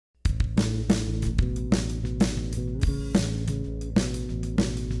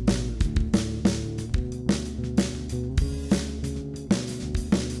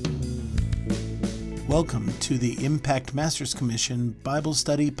Welcome to the Impact Masters Commission Bible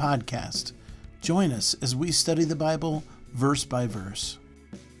Study Podcast. Join us as we study the Bible verse by verse.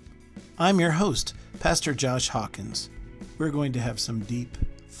 I'm your host, Pastor Josh Hawkins. We're going to have some deep,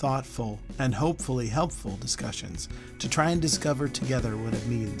 thoughtful, and hopefully helpful discussions to try and discover together what it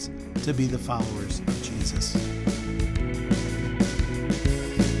means to be the followers of Jesus.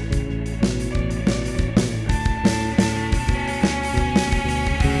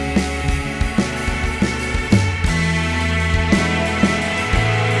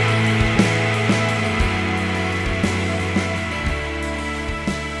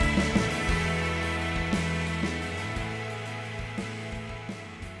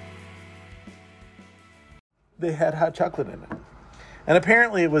 They had hot chocolate in it. And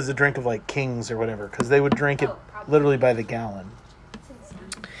apparently it was a drink of like Kings or whatever, because they would drink it literally by the gallon.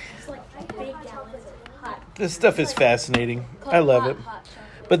 This stuff is fascinating. I love it.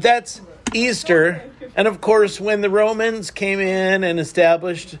 But that's Easter. And of course, when the Romans came in and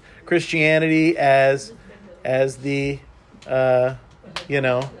established Christianity as the,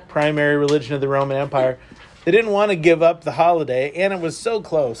 primary religion of the Roman Empire, they didn't want to give up the holiday. And it was so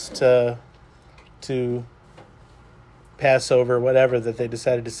close to Passover, whatever, that they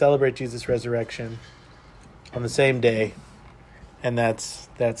decided to celebrate Jesus' resurrection on the same day. And that's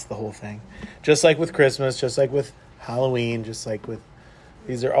the whole thing. Just like with Christmas, just like with Halloween, just like with...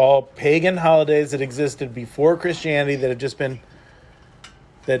 These are all pagan holidays that existed before Christianity that have just been...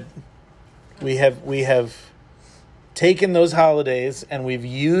 That we have taken those holidays and we've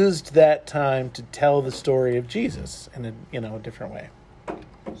used that time to tell the story of Jesus in a different way.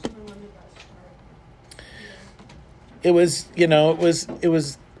 It was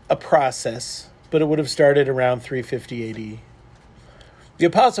a process, but it would have started around 350 AD. The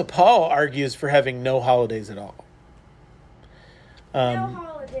Apostle Paul argues for having no holidays at all. No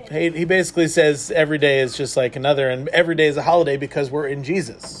holidays. He basically says every day is just like another, and every day is a holiday because we're in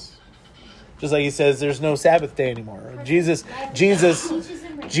Jesus. Just like he says, there's no Sabbath day anymore. Jesus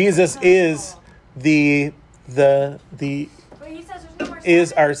is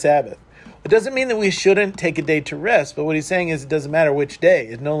is our Sabbath. It doesn't mean that we shouldn't take a day to rest, but what he's saying is it doesn't matter which day.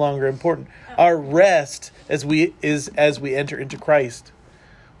 It's no longer important. Our rest as we enter into Christ.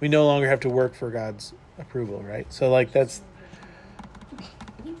 We no longer have to work for God's approval, right? So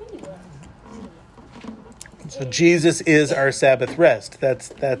So Jesus is our Sabbath rest. That's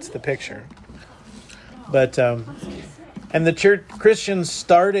the picture. But and the Christians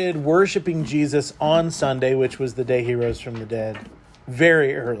started worshiping Jesus on Sunday, which was the day he rose from the dead,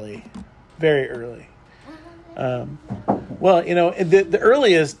 very early. Very early. The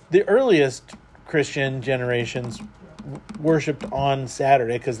earliest Christian generations worshipped on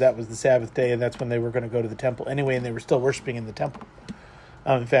Saturday because that was the Sabbath day, and that's when they were going to go to the temple anyway, and they were still worshiping in the temple.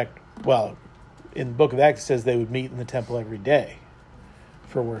 In fact, in the book of Acts it says they would meet in the temple every day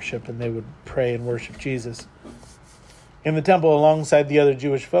for worship, and they would pray and worship Jesus in the temple alongside the other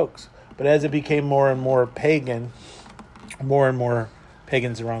Jewish folks. But as it became more and more pagan,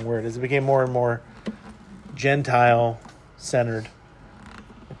 pagan's the wrong word. As it became more and more Gentile-centered,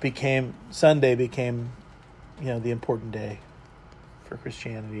 Sunday became, the important day for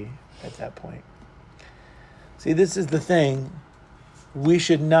Christianity at that point. See, this is the thing. We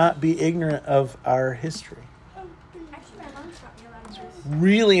should not be ignorant of our history. It's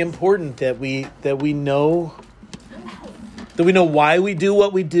really important that we know why we do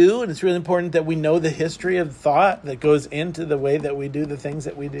what we do, and it's really important that we know the history of thought that goes into the way that we do the things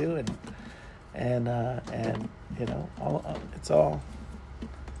that we do, it's all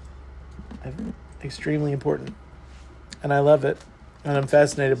extremely important, and I love it, and I'm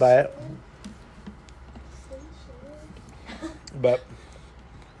fascinated by it. But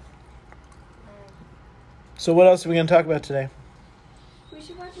so, what else are we going to talk about today? We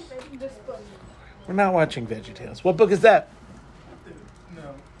should watch this book. We're not watching VeggieTales. What book is that?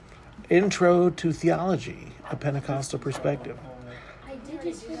 Intro to Theology, a Pentecostal Perspective. I did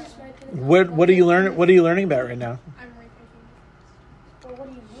just finish my What are you learning? What are you learning about right now? I'm repicking. Well, what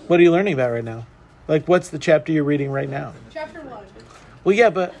do you mean? What are you learning about right now? Like, what's the chapter you're reading right now? Chapter 1. Well, yeah,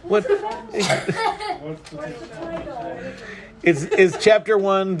 but what What's the title? is chapter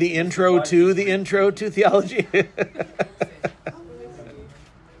 1 the intro to theology?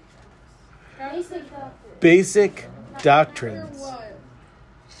 Basic doctrines. Chapter 1.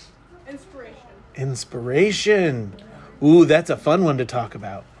 Inspiration. Ooh, that's a fun one to talk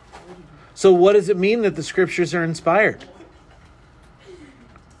about. So what does it mean that the scriptures are inspired?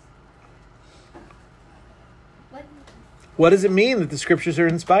 What does it mean that the scriptures are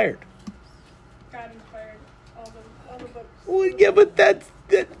inspired? God inspired all the books. Well, yeah, but that's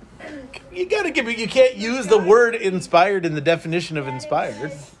you got to give it. You can't use the word inspired in the definition of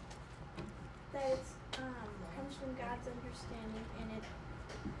inspired. That it comes from God's understanding, and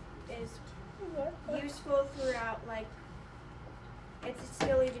it is useful throughout. Like, it's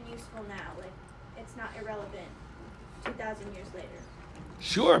still even useful now. Like, it's not irrelevant 2,000 years later.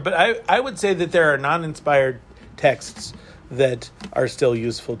 Sure, but I would say that there are non-inspired texts that are still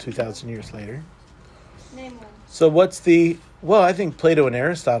useful 2,000 years later. Name one. So well, I think Plato and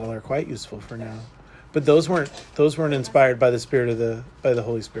Aristotle are quite useful for now. But those weren't inspired by the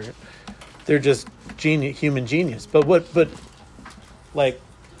Holy Spirit. They're just human genius. So what's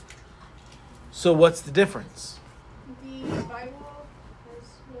the difference? The Bible has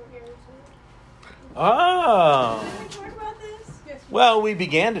no errors in it. Oh. Can we talk about this? Yes. Well, we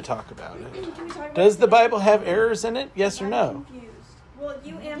began to talk about it. Can we talk about Does the this? Bible have errors in it? Yes or I'm no? confused. Well,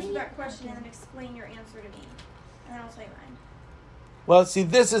 you answer that question and then explain your answer to me, and then I'll tell you mine. Well, see,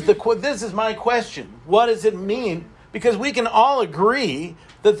 this is my question. What does it mean? Because we can all agree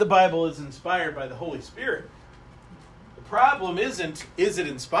that the Bible is inspired by the Holy Spirit. The problem isn't, is it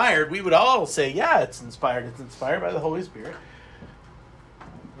inspired? We would all say, yeah, it's inspired. It's inspired by the Holy Spirit.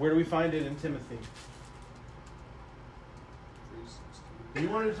 Where do we find it in Timothy? Do you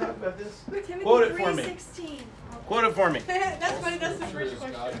want to talk about this? Timothy Quote it for me. 3:16. Quote it for me. That's funny. That's the Scripture first is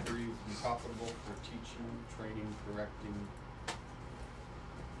question. God-breathed and profitable for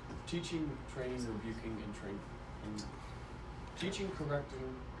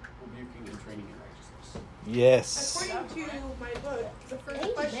rebuking, and training in righteousness. Yes. According to my book, the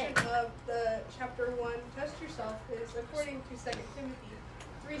first question of the chapter 1, test yourself, is according to 2 Timothy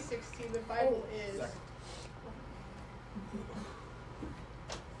 3:16, the Bible is...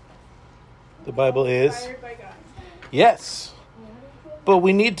 The Bible is? Inspired by God. Yes. But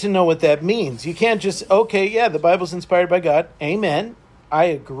we need to know what that means. You can't just, okay, yeah, the Bible's inspired by God. Amen. I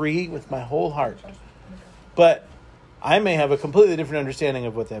agree with my whole heart. But I may have a completely different understanding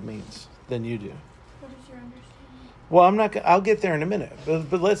of what that means than you do. What is your understanding? Well, I'll get there in a minute.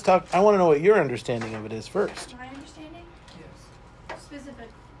 But let's talk. I want to know what your understanding of it is first. My understanding? Yes. Specific.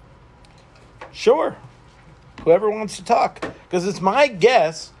 Sure. Whoever wants to talk. Because it's my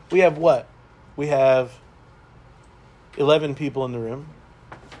guess. We have what? We have 11 people in the room.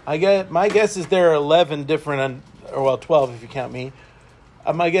 My guess is there are 11 different, or well, 12 if you count me.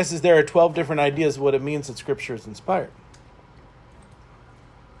 My guess is there are 12 different ideas of what it means that Scripture is inspired.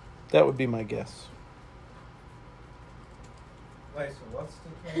 That would be my guess. Wait, so what's the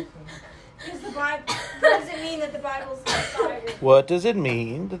question? Is the Bible? What does it mean that the Bible's inspired? What does it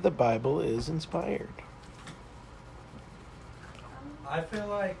mean that the Bible is inspired? I feel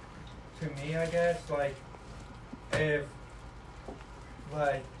like, to me, I guess, like, if,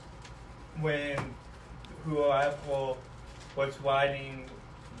 like, when whoever was writing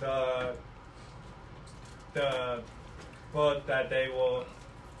the book that they were,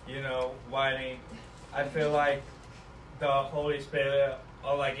 writing, I feel like the Holy Spirit,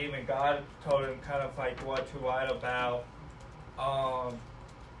 or like even God, told them kind of like what to write about,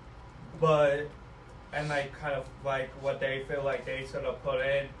 and like kind of like what they feel like they should have put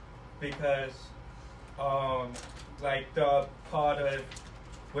in, because like the part of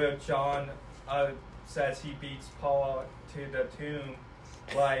where John says he beats Paul to the tomb,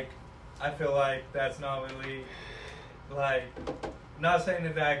 like I feel like that's not really, like, not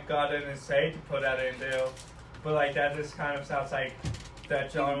saying that God didn't say to put that in there, but like that just kind of sounds like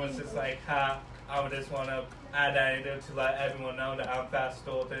that John was just like, I would just want to add that in there to let everyone know that I'm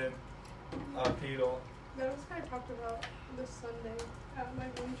faster than Peter. That was kind of talked about this Sunday at my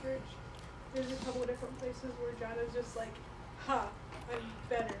home church. There's a couple of different places where John is just like, I'm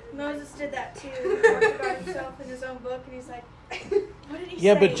better. Moses did that too. He talked about himself in his own book, and he's like, what did he say?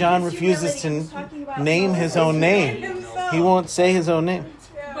 Yeah, but John His refuses humility. He was to talking about name Moses. his own name. Himself. He won't say his own name.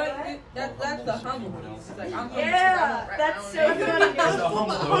 Yeah. But that's the humble piece. It's like, I'm humble. Yeah, that's so funny. That's a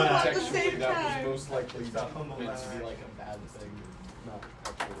humble at one. the Textually, same that time. was most likely It's a humble meant to be act. like a bad thing, not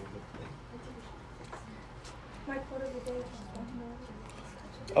actually a good thing. My quote of the day is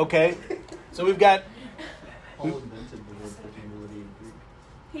Okay. So we've got... Paul invented the word for humility in Greek.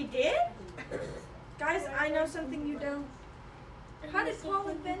 He did? Guys, I know something you don't. How did Paul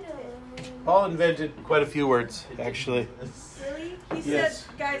invent it? Paul invented quite a few words, actually. Really? He Yes.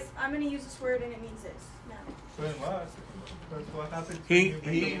 said, guys, I'm going to use this word and it means this. No. When what? What happened to He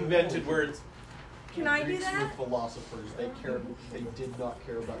you? invented words. Can I do Greeks that? were philosophers. They did not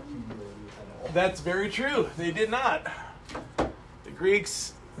care about humility at all. That's very true. They did not. The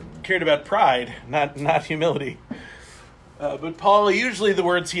Greeks cared about pride, not humility. But Paul, usually the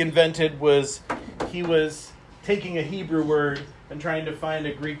words he invented was, he was taking a Hebrew word and trying to find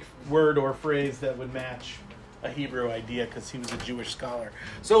a Greek word or phrase that would match a Hebrew idea because he was a Jewish scholar.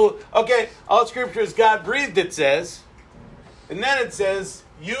 So, okay, all Scripture is God-breathed, it says. And then it says,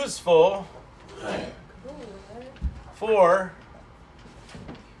 useful for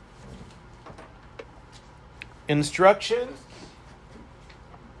instruction,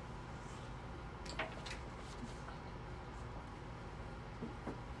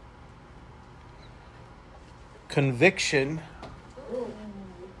 conviction,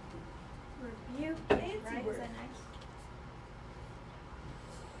 Rebuke. Fancy word. Is that nice?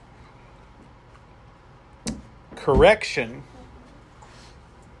 correction,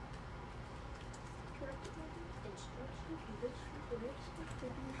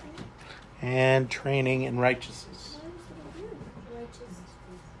 and training in righteousness.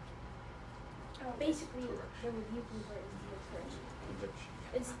 Basically, the rebuking part is the correction.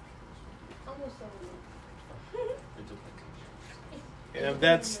 It's almost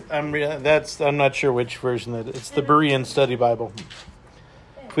Yeah, I'm not sure which version that is. It's the Berean Study Bible.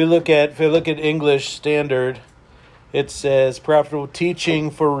 If we look at English Standard, it says profitable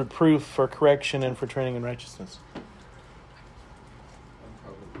teaching for reproof, for correction, and for training in righteousness.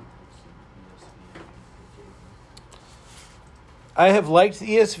 I have liked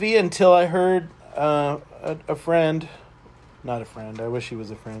the ESV until I heard a friend, not a friend, I wish he was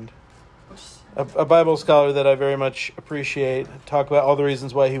a friend, a Bible scholar that I very much appreciate, talk about all the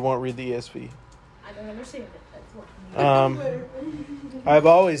reasons why he won't read the ESV. I don't understand it. That's what I've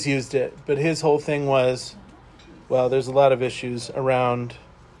always used it, but his whole thing was, well, there's a lot of issues around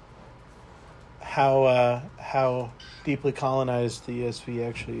how deeply colonized the ESV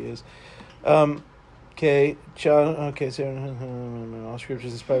actually is. Okay, John. Okay, so all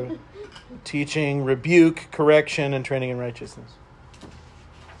Scriptures inspired, teaching, rebuke, correction, and training in righteousness.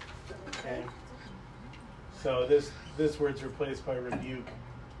 Okay. So this word's replaced by rebuke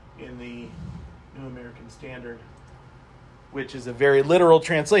in the New American Standard, which is a very literal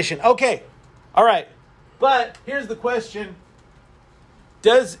translation. Okay, all right. But here's the question: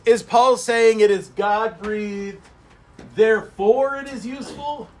 is Paul saying it is God-breathed, therefore it is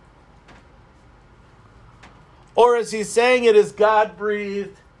useful? Or is he saying it is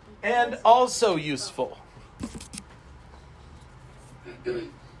God-breathed and also useful? The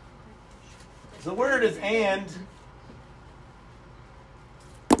word is and.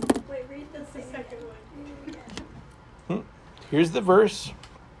 Wait, read the second one. Here's the verse.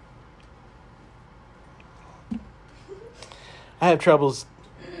 I have troubles.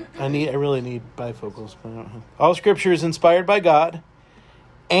 I really need bifocals. But I don't have. All Scripture is inspired by God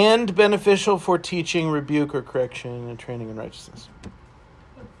and beneficial for teaching, rebuke, or correction, and training in righteousness.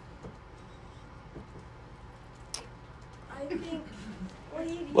 I think.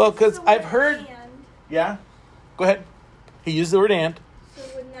 Well, because I've heard. And, Yeah? Go ahead. He used the word and. so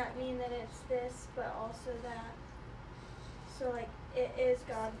wouldn't that mean that it's this, but also that? So, like, it is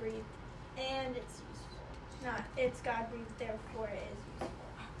God breathed and it's useful. Not, it's God breathed, therefore it is useful.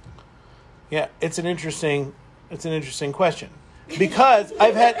 Yeah, it's an interesting question. Because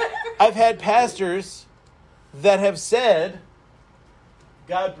I've had pastors that have said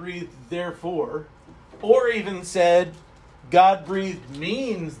God breathed therefore, or even said God breathed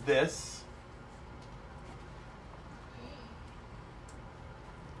means this.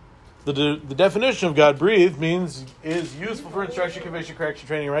 The definition of God breathed means is useful for instruction, conviction, correction,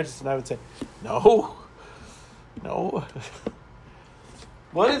 training, and righteousness. And I would say, no.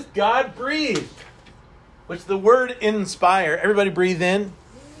 What is God breathed? Which the word inspire, everybody breathe in.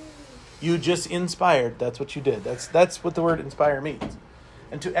 You just inspired. That's what you did. That's what the word inspire means.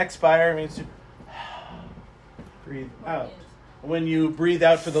 And to expire means to breathe out. When you breathe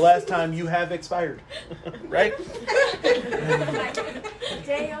out for the last time, you have expired. Right?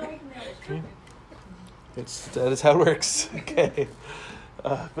 Day old milk. That is how it works. Okay.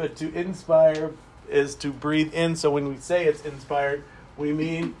 But to inspire is to breathe in. So when we say it's inspired, we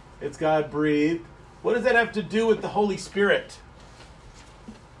mean it's God breathed. What does that have to do with the Holy Spirit?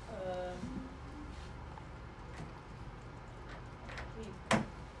 He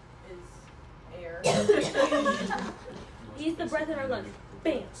is air. He's the breath in our lungs.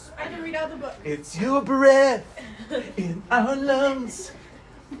 Bam. I can read out the book. It's your breath in our lungs.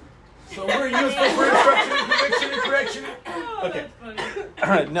 So we're useful for instruction, conviction, and correction. Okay. All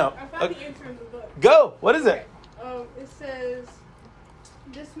right, no. I found the answer in the book. Go. What is it? It says,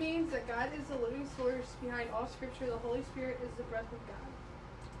 this means that God is the living source behind all Scripture. The Holy Spirit is the breath of God.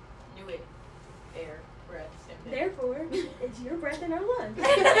 Knew it. Air. Breath. Same thing. Therefore, it's your breath in our lungs.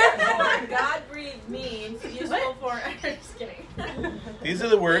 God breathed means useful for. Just kidding. These are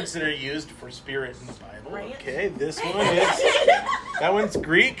the words that are used for spirit in the Bible. Ranch. Okay, this one is, that one's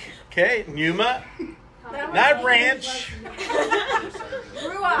Greek. Okay, pneuma, not ranch.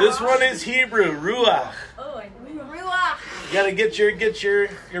 Ruach. This one is Hebrew, ruach. Oh, I know. Ruach. You gotta get your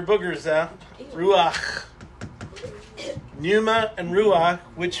boogers out. Ruach. Pneuma and ruach,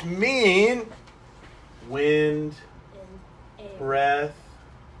 which mean wind, breath,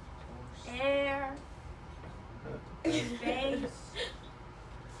 Air. Space.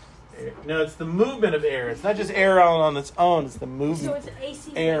 air. No, it's the movement of air. It's not just air on its own. It's the So movement. it's an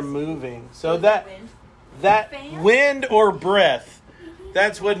AC. Air moving. So that Fan? wind or breath,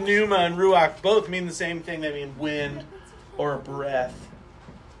 that's what pneuma and ruach both mean the same thing. They mean wind or breath.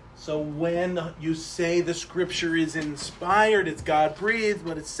 So when you say the scripture is inspired, it's God breathed,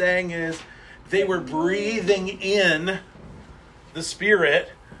 what it's saying is they were breathing in the Spirit,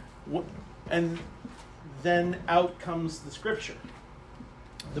 and then out comes the scripture.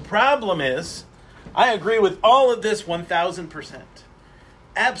 The problem is, I agree with all of this 1,000%.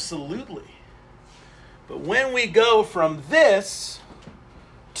 Absolutely. But when we go from this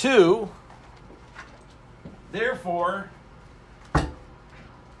to, therefore,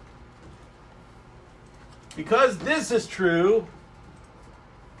 because this is true,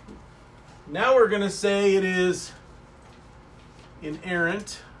 now we're going to say it is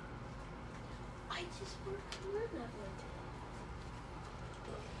inerrant. I just learned that one.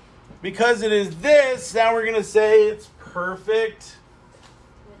 Because it is this, now we're going to say it's perfect.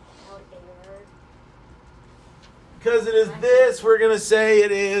 Without air. Because it is this, we're going to say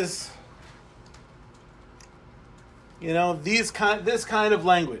it is, this kind of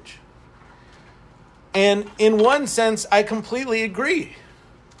language. And in one sense, I completely agree.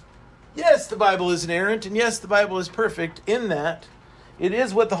 Yes, the Bible is inerrant, and yes, the Bible is perfect in that it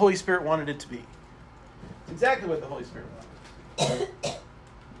is what the Holy Spirit wanted it to be. It's exactly what the Holy Spirit wanted.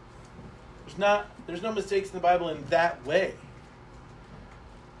 There's no mistakes in the Bible in that way.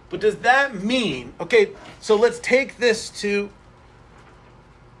 But does that mean, okay, so let's take this to,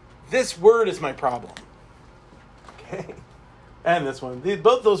 this word is my problem. Okay? And this one.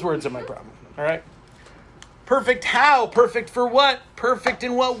 Both those words are my problem. All right? Perfect how? Perfect for what? Perfect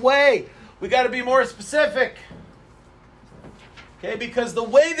in what way? We got to be more specific. Okay, because the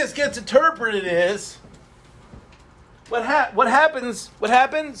way this gets interpreted is, what happens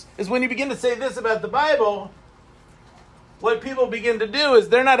is when you begin to say this about the Bible, what people begin to do is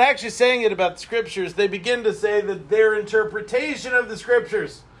they're not actually saying it about the Scriptures. They begin to say that their interpretation of the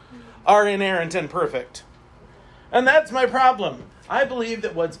Scriptures are inerrant and perfect. And that's my problem. I believe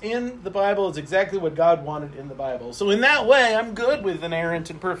that what's in the Bible is exactly what God wanted in the Bible. So in that way, I'm good with inerrant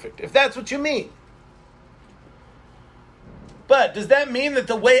and perfect, if that's what you mean. But does that mean that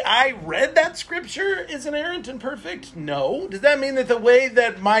the way I read that scripture is inerrant and perfect? No. Does that mean that the way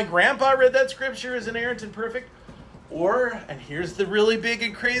that my grandpa read that scripture is inerrant and perfect? Or, and here's the really big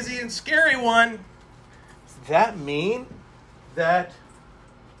and crazy and scary one, does that mean that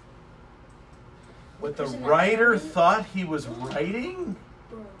what the writer thought he was writing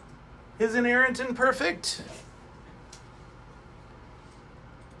is inerrant and perfect?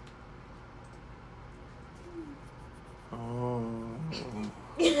 Oh.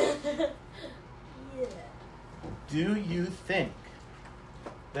 Yeah. Do you think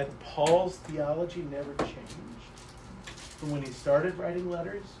that Paul's theology never changed from when he started writing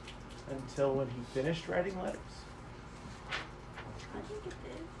letters until when he finished writing letters? I think it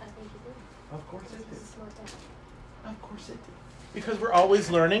did. I think it did. Of course it He's did. a smart guy. Of course it did. Because we're always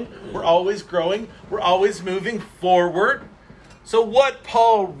learning, we're always growing, we're always moving forward. So what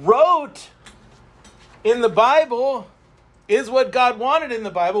Paul wrote in the Bible is what God wanted in the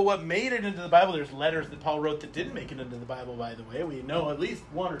Bible, what made it into the Bible. There's letters that Paul wrote that didn't make it into the Bible, by the way. We know at least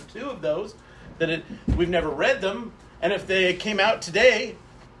one or two of those we've never read them. And if they came out today,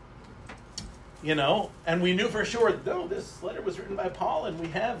 and we knew for sure, no, this letter was written by Paul and we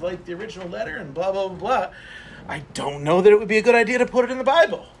have the original letter and blah, blah, blah, blah. I don't know that it would be a good idea to put it in the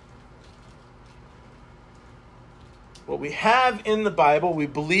Bible. What we have in the Bible, we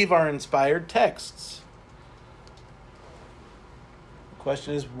believe are inspired texts. The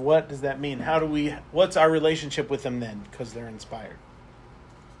question is, what does that mean? What's our relationship with them then? Because they're inspired.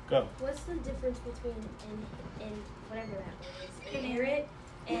 Go. What's the difference between in whatever that word is, inerrant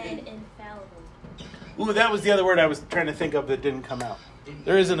and infallible? Ooh, that was the other word I was trying to think of that didn't come out.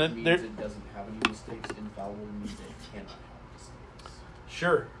 There isn't a... Means There, it doesn't have any mistakes. Infallible means it cannot have mistakes.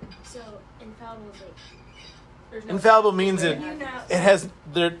 sure. So infallible is like There's no Infallible means it You know. has... It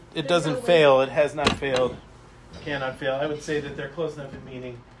There's doesn't no way. fail. It has not failed. Cannot fail. I would say that they're close enough in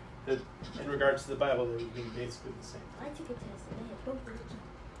meaning that in regards to the Bible, they would be basically the same. I took a test and they had both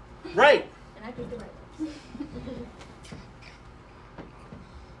words. Right. And I picked the right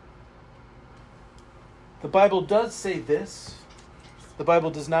The Bible does say this. The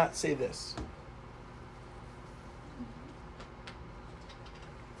Bible does not say this.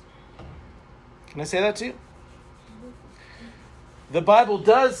 Can I say that to you? The Bible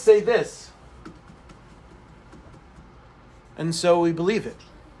does say this. And so we believe it.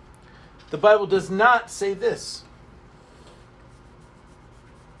 The Bible does not say this.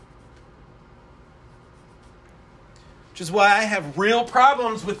 Which is why I have real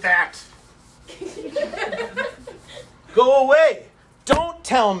problems with that. Go away. Don't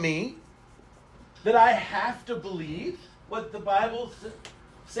tell me that I have to believe what the Bible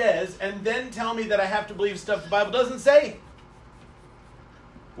says and then tell me that I have to believe stuff the Bible doesn't say.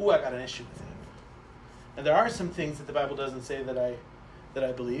 Ooh, I got an issue with it. And there are some things that the Bible doesn't say that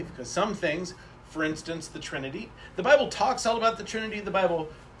I believe, because some things, for instance, the Trinity. The Bible talks all about the Trinity. The Bible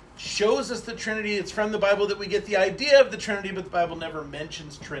shows us the Trinity. It's from the Bible that we get the idea of the Trinity, but the Bible never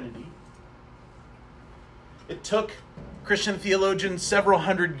mentions Trinity. It took Christian theologians several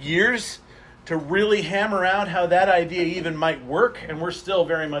hundred years to really hammer out how that idea even might work, and we're still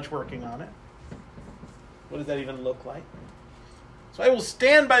very much working on it. What does that even look like? So I will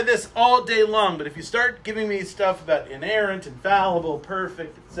stand by this all day long, but if you start giving me stuff about inerrant, infallible,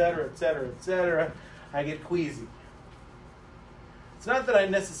 perfect, etc., etc., etc., I get queasy. It's not that I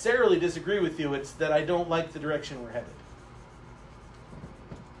necessarily disagree with you, it's that I don't like the direction we're headed.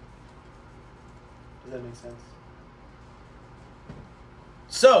 Does that make sense?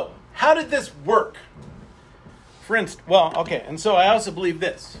 So, how did this work? For instance, and so I also believe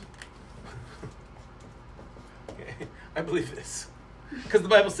this. Okay, I believe this. Because the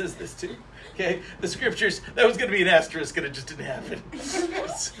Bible says this too. Okay, the scriptures, that was going to be an asterisk and it just didn't happen.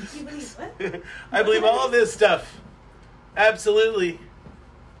 You believe what? I believe all this stuff. Absolutely.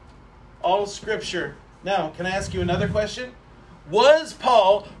 All scripture. Now, can I ask you another question? Was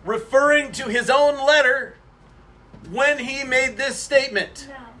Paul referring to his own letter when he made this statement?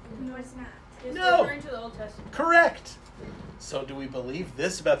 No, it's not. It's No. referring to the Old Testament. Correct. So do we believe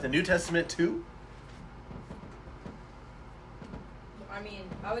this about the New Testament too? I mean,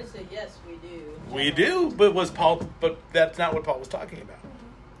 I would say yes, we do. We do, but that's not what Paul was talking about.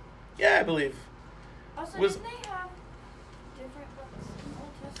 Yeah, I believe. Also, Was- didn't they have different books in the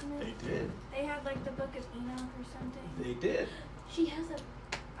Old Testament? They did. They had like the Book of Enoch or something. They did. She has a.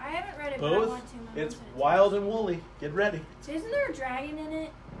 I haven't read it, but I Both. want to. My mom It's said wild and woolly. Get ready. Isn't there a dragon in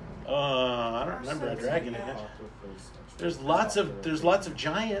it? I don't remember a dragon in it. There's lots of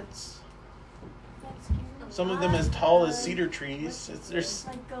giants. That's scary. Some of them as tall as cedar trees. There's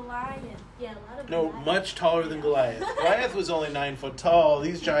Like Goliath. Yeah, a lot of. no Goliath. much taller than Goliath. Goliath was only 9 foot tall.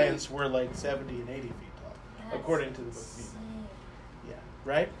 These giants were like 70 and 80 feet tall, That's according to the book of insane. Enoch. Yeah,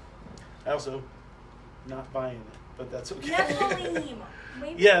 right. I also not buying it, but that's okay. Nephilim.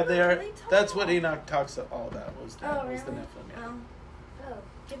 Maybe Yeah, they they were are. really tall. That's what Enoch talks all about. Was the Oh, was the really? Nephilim. Yeah. Oh,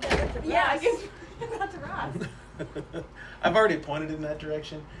 give that to Yeah, I Ross. guess not to Ross. I've already pointed in that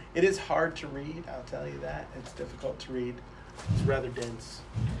direction. It is hard to read, I'll tell you that. It's difficult to read. It's rather dense.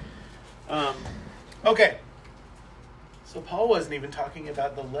 Okay. So Paul wasn't even talking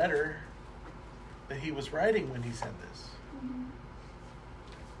about the letter that he was writing when he said this.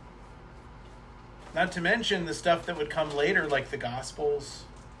 Not to mention the stuff that would come later, like the Gospels,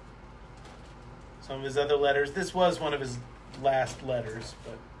 some of his other letters. This was one of his last letters,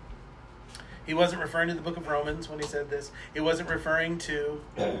 but he wasn't referring to the book of Romans when he said this. He wasn't referring to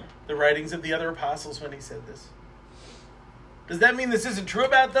the writings of the other apostles when he said this. Does that mean this isn't true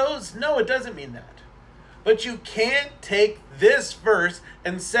about those? No, it doesn't mean that. But you can't take this verse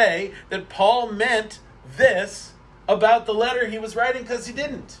and say that Paul meant this about the letter he was writing, because he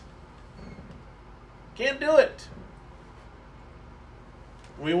didn't. Can't do it.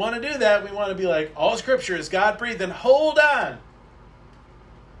 We want to do that. We want to be like, all scripture is God-breathed. Then hold on.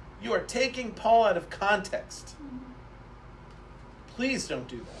 You are taking Paul out of context. Please don't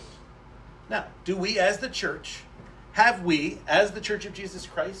do that. Now, do we as the church, have we, as the Church of Jesus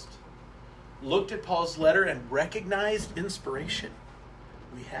Christ, looked at Paul's letter and recognized inspiration?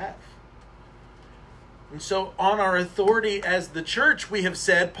 We have. And so on our authority as the church, we have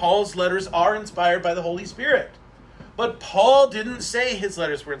said Paul's letters are inspired by the Holy Spirit. But Paul didn't say his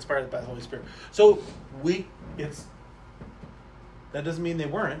letters were inspired by the Holy Spirit. So that doesn't mean they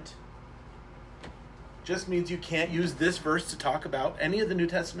weren't. Just means you can't use this verse to talk about any of the New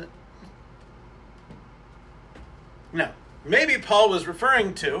Testament. Now, maybe Paul was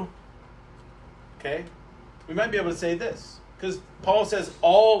referring to, okay, we might be able to say this, because Paul says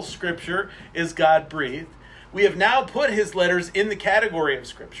all scripture is God-breathed. We have now put his letters in the category of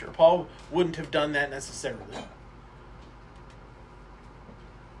Scripture. Paul wouldn't have done that necessarily.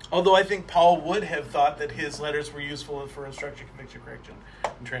 Although I think Paul would have thought that his letters were useful for instruction, conviction, correction,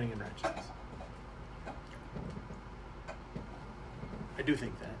 and training in righteousness. I do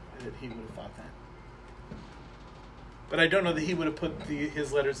think that he would have thought that. But I don't know that he would have put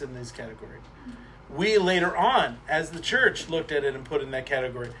his letters in this category. We later on, as the church, looked at it and put it in that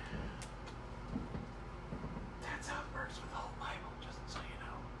category. That's how it works with the whole Bible, just so you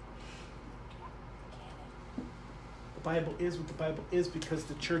know. The Bible is what the Bible is because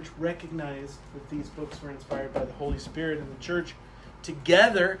the church recognized that these books were inspired by the Holy Spirit, and the church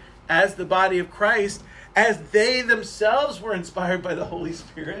together as the body of Christ, as they themselves were inspired by the Holy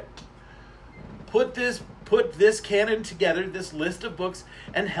Spirit, put this canon together, this list of books,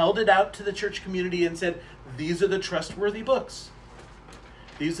 and held it out to the church community and said, these are the trustworthy books.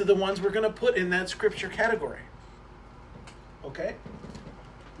 These are the ones we're going to put in that Scripture category. Okay?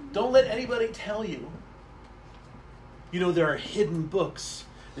 Don't let anybody tell you, there are hidden books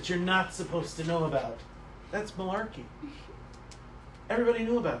that you're not supposed to know about. That's malarkey. Everybody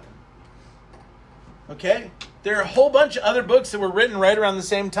knew about them. Okay? There are a whole bunch of other books that were written right around the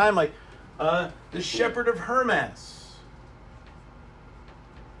same time, like The Shepherd of Hermas.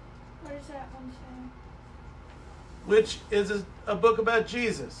 What does that one say? Which is a book about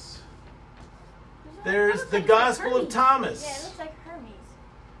Jesus. That There's looks the like Gospel of Hermes. Thomas. Yeah, it looks like Hermes.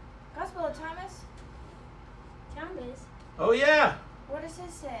 Gospel of Thomas? Thomas. Oh, yeah. What does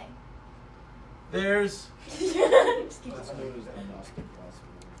his say? There's... Excuse That's me. known as the Gnostic Gospel.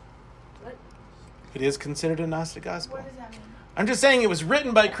 It is considered a Gnostic gospel. What does that mean? I'm just saying it was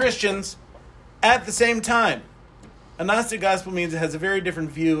written by Christians at the same time. A Gnostic gospel means it has a very different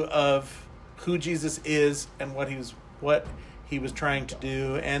view of who Jesus is and what he was trying to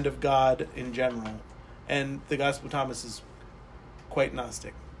do, and of God in general. And the Gospel of Thomas is quite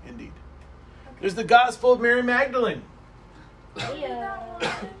Gnostic, indeed. Okay. There's the Gospel of Mary Magdalene. Love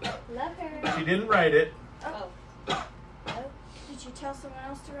her. She didn't write it. Oh. Did you tell someone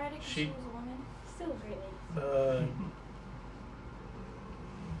else to write it? 'Cause She- she was a woman. Still great name.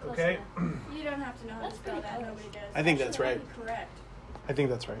 Okay. You don't have to know how to That's spell pretty that. close. Nobody does. I think Actually, that's that right. might be correct. I think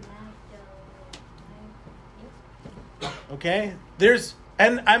that's right. Magdalene. Okay? That's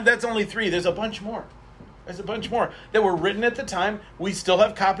only 3. There's a bunch more. There's a bunch more that were written at the time. We still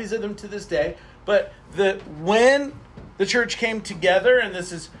have copies of them to this day. But when the church came together, and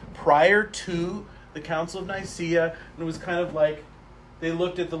this is prior to the Council of Nicaea, and it was kind of like they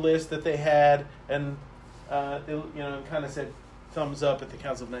looked at the list that they had, and they kind of said thumbs up at the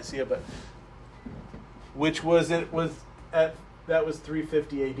Council of Nicaea, but that was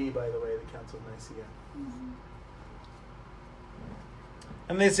 350 AD, by the way, the Council of Nicaea. Mm-hmm.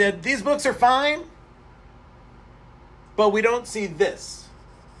 And they said, these books are fine, but we don't see this.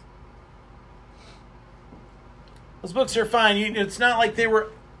 Those books are fine. It's not like they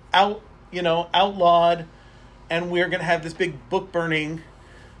were outlawed, and we're going to have this big book burning.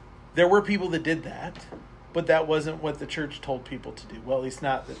 There were people that did that, but that wasn't what the church told people to do. Well, at least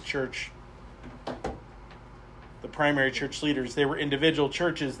not the church, the primary church leaders. They were individual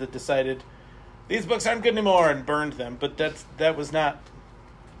churches that decided these books aren't good anymore and burned them. But that was not,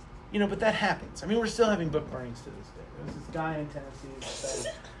 but that happens. I mean, we're still having book burnings to this day. There was this guy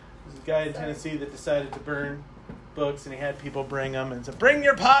in Tennessee that decided to burn books, and he had people bring them and said, bring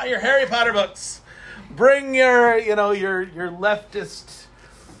your Harry Potter books, bring your leftist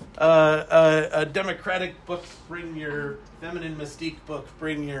democratic books, bring your feminine mystique book,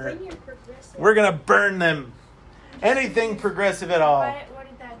 bring your progressive. we're gonna burn them, anything progressive at all. What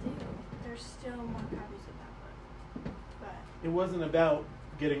did that do? There's still more copies of that book. But It wasn't about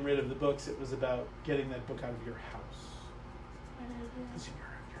getting rid of the books, it was about getting that book out of your house, because you're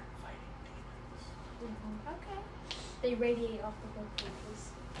fighting demons. okay. They radiate off the book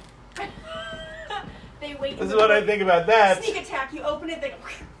pages. They wait. This is what I think about that. Sneak attack. You open it, they go.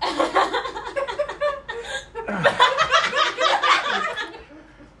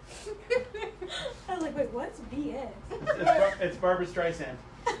 I was like, wait, what's BS? It's Barbara Streisand.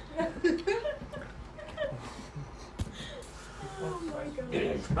 Oh my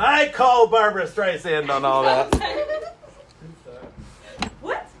god. I call Barbara Streisand on all that.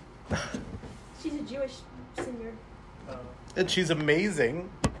 What? She's a Jewish singer. And she's amazing.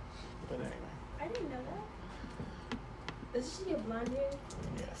 But anyway, I didn't know that. Doesn't she have blonde hair?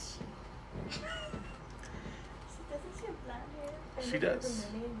 yes. Doesn't she have blonde hair? I She never heard does.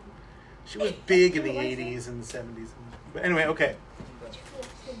 from her name. She was big in the Who was it? 80s and the 70s. But anyway, okay.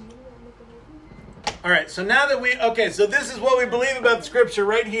 All right, so now that so this is what we believe about the scripture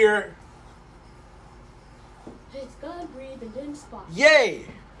right here. It's God breathed and inspired. Yay!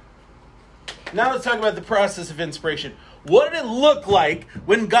 Now let's talk about the process of inspiration. What did it look like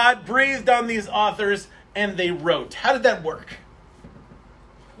when God breathed on these authors and they wrote? How did that work?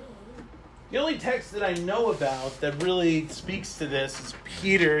 The only text that I know about that really speaks to this is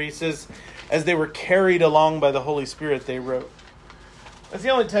Peter. He says, as they were carried along by the Holy Spirit, they wrote. That's the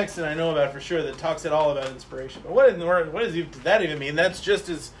only text that I know about for sure that talks at all about inspiration. But what does that even mean? That's just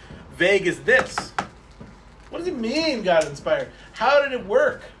as vague as this. What does it mean, God inspired? How did it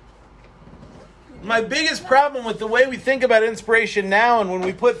work? My biggest problem with the way we think about inspiration now and when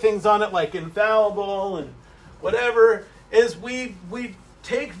we put things on it like infallible and whatever is we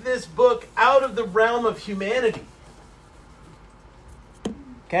take this book out of the realm of humanity.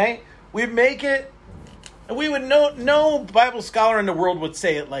 Okay? We make it, and we would no Bible scholar in the world would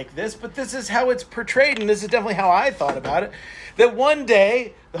say it like this, but this is how it's portrayed, and this is definitely how I thought about it. That one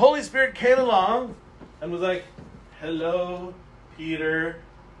day, the Holy Spirit came along and was like, hello, Peter.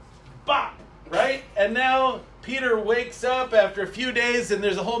 Bop! Right? And now Peter wakes up after a few days and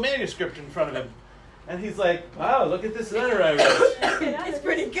there's a whole manuscript in front of him. And he's like, wow, look at this letter I wrote. It's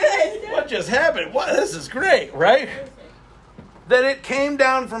pretty good. What just happened? What? This is great, right? That it came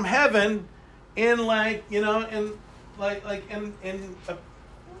down from heaven in on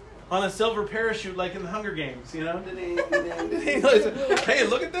a silver parachute like in the Hunger Games, Hey,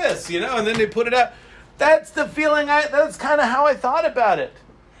 look at this, and then they put it out. That's the feeling that's kind of how I thought about it.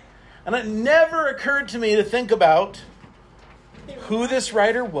 And it never occurred to me to think about who this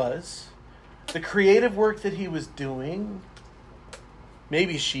writer was, the creative work that he was doing.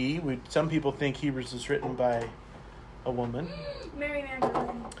 Maybe some people think Hebrews was written by a woman. Mary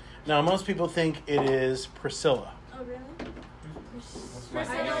Magdalene. Now, most people think it is Priscilla. Oh, really?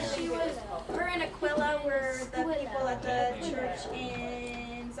 I know she was. Her and Aquila were the people at the church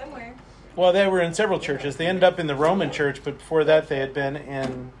in somewhere. Well, they were in several churches. They ended up in the Roman church, but before that they had been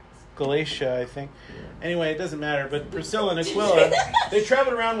in Galatia, I think. Anyway, it doesn't matter. But Priscilla and Aquila, they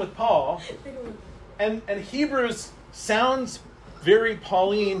traveled around with Paul. And Hebrews sounds very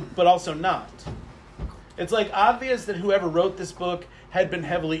Pauline, but also not. It's like obvious that whoever wrote this book had been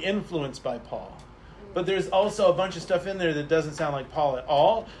heavily influenced by Paul. But there's also a bunch of stuff in there that doesn't sound like Paul at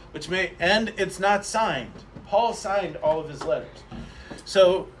all, and it's not signed. Paul signed all of his letters.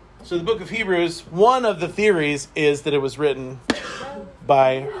 So the book of Hebrews, one of the theories is that it was written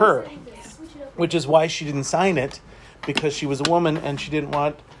by her, which is why she didn't sign it, because she was a woman and she didn't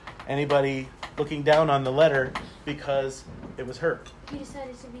want anybody looking down on the letter because it was her. He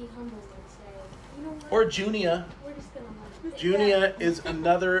decided to be humble and say, you know what? Or Junia. We're just going to Junia is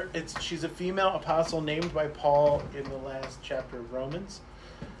another, she's a female apostle named by Paul in the last chapter of Romans.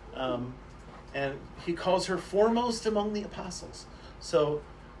 And he calls her foremost among the apostles. So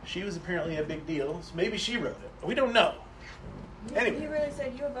she was apparently a big deal. So maybe she wrote it. We don't know. Anyway. He really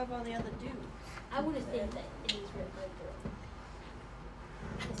said you above all the other dudes. I would have think that it is written by a girl.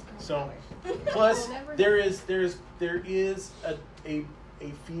 So, plus there is a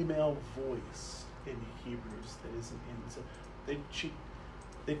female voice in Hebrews that isn't in. So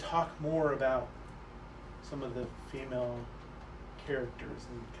they talk more about some of the female characters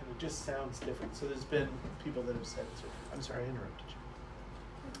and kind of just sounds different. So there's been people that have said it. I'm sorry I interrupted you.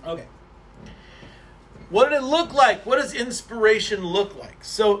 Okay. What did it look like? What does inspiration look like?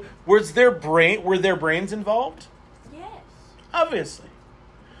 So were their brains involved? Yes. Obviously.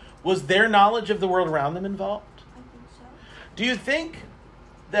 Was their knowledge of the world around them involved? I think so. Do you think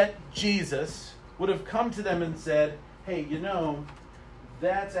that Jesus would have come to them and said, hey,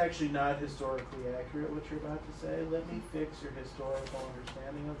 that's actually not historically accurate what you're about to say. Let me fix your historical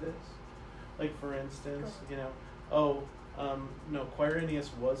understanding of this. Like, for instance, Quirinius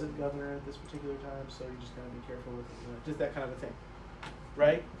wasn't governor at this particular time, so you just got to be careful with it. Just that kind of a thing.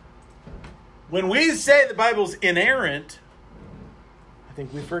 Right? When we say the Bible's inerrant, I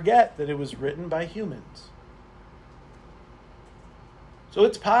think we forget that it was written by humans. So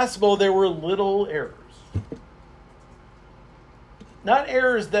it's possible there were little errors. Not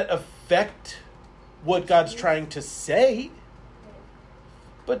errors that affect what God's trying to say,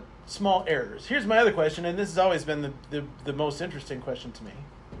 but small errors. Here's my other question, and this has always been the most interesting question to me.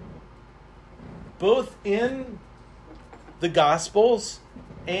 Both in the Gospels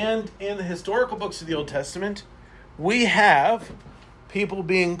and in the historical books of the Old Testament, we have people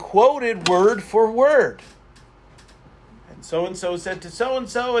being quoted word for word. And so-and-so said to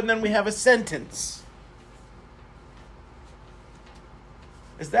so-and-so, and then we have a sentence.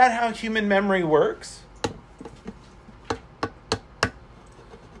 Is that how human memory works?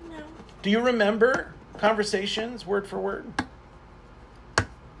 No. Do you remember conversations word for word?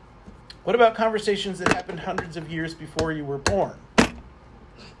 What about conversations that happened hundreds of years before you were born?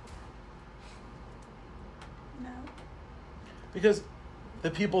 No. Because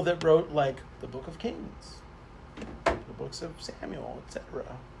the people that wrote, like, the Book of Kings, the books of Samuel,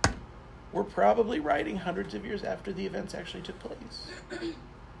 etc., were probably writing hundreds of years after the events actually took place.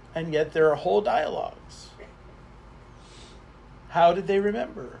 And yet there are whole dialogues. How did they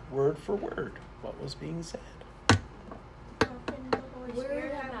remember, word for word, what was being said?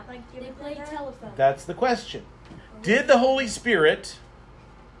 Word of mouth. They played telephone. That's the question. Did the Holy Spirit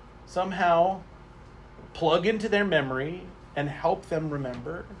somehow plug into their memory and help them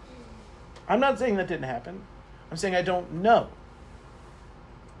remember? I'm not saying that didn't happen. I'm saying I don't know.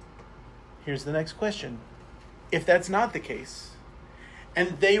 Here's the next question. If that's not the case,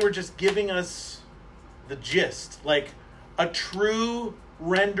 and they were just giving us the gist, like a true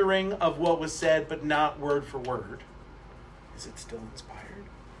rendering of what was said, but not word for word, is it still inspired?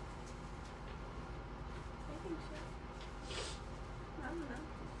 I think so. I don't know.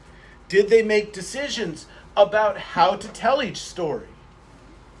 Did they make decisions about how to tell each story?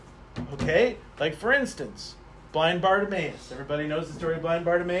 Okay, like for instance, blind Bartimaeus. Everybody knows the story of blind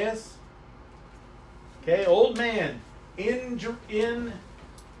Bartimaeus? Okay, old man in Jericho.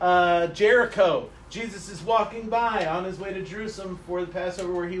 Jesus is walking by on his way to Jerusalem for the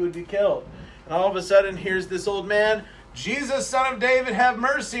Passover where he would be killed. And all of a sudden, here's this old man, Jesus, son of David, have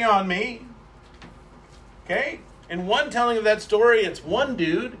mercy on me. Okay? In one telling of that story, it's one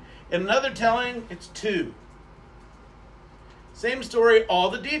dude. In another telling, it's two. Same story, all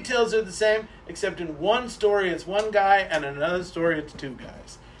the details are the same, except in one story, it's one guy, and in another story, it's two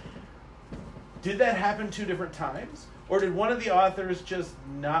guys. Did that happen two different times? Or did one of the authors just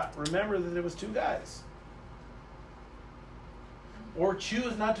not remember that it was two guys? Or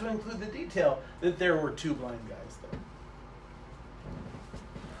choose not to include the detail that there were two blind guys there?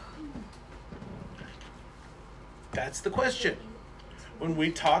 That's the question. When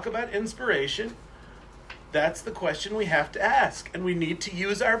we talk about inspiration, that's the question we have to ask. And we need to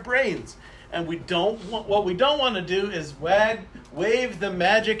use our brains. And what we don't want to do is wave the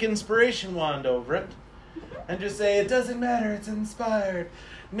magic inspiration wand over it and just say, it doesn't matter, it's inspired.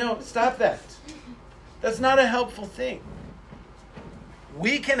 No, stop that. That's not a helpful thing.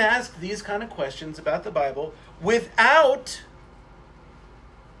 We can ask these kind of questions about the Bible without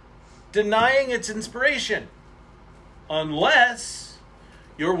denying its inspiration. Unless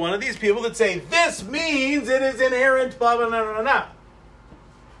you're one of these people that say, this means it is inerrant, blah, blah, blah, blah, blah.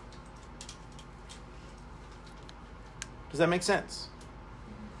 Does that make sense?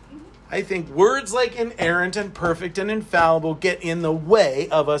 I think words like inerrant and perfect and infallible get in the way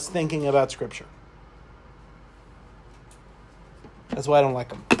of us thinking about Scripture. That's why I don't like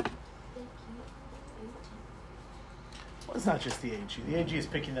them. Well, it's not just the AG. The AG is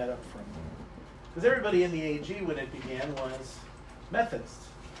picking that up from... Because everybody in the AG when it began was Methodist.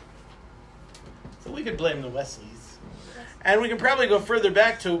 So we could blame the Wesleys. And we can probably go further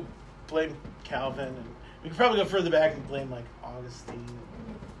back to blame Calvin. And we can probably go further back and blame like Augustine.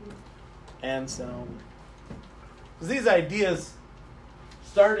 And so... Because these ideas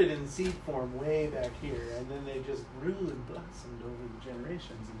started in seed form way back here. And then they just grew and blossomed over the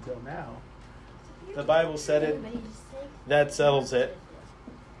generations until now. The Bible said it. That settles it.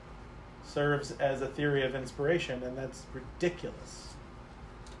 Serves as a theory of inspiration, and that's ridiculous.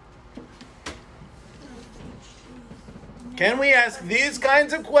 Can we ask these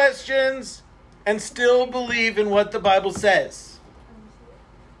kinds of questions and still believe in what the Bible says?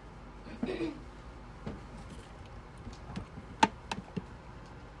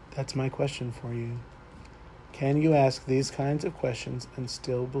 That's my question for you. Can you ask these kinds of questions and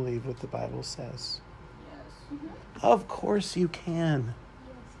still believe what the Bible says? Yes. Of course you can.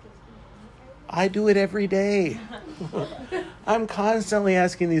 I do it every day. I'm constantly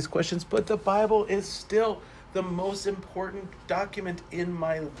asking these questions, but the Bible is still the most important document in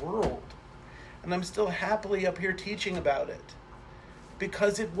my world. And I'm still happily up here teaching about it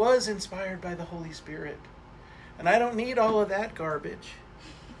because it was inspired by the Holy Spirit. And I don't need all of that garbage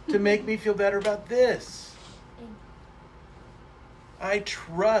to make me feel better about this. I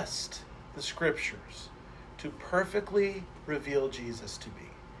trust the Scriptures to perfectly reveal Jesus to me.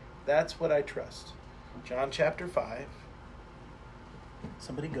 That's what I trust. John chapter 5.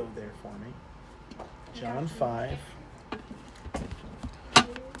 Somebody go there for me. John 5.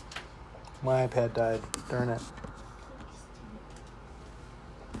 My iPad died. Darn it.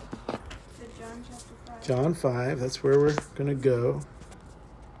 John chapter 5. John 5. That's where we're going to go.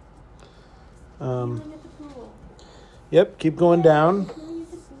 Healing at the pool. Yep, keep going down.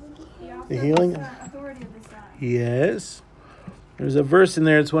 The The healing. authority of the Son. Yes. There's a verse in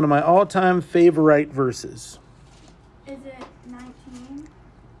there. It's one of my all-time favorite verses. Is it 19?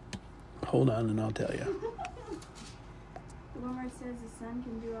 Hold on and I'll tell you. The one where it says the Son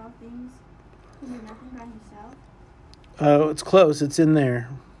can do all things, can do nothing by himself. Oh, it's close. It's in there.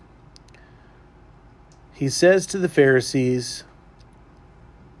 He says to the Pharisees,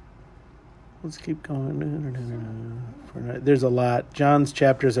 let's keep going. There's a lot. John's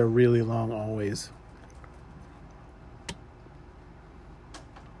chapters are really long always.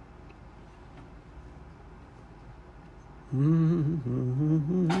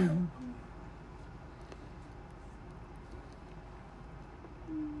 Mm-hmm.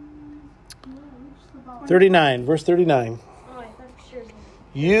 39, verse 39. Oh, I thought sure.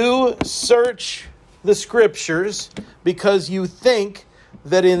 You search the scriptures because you think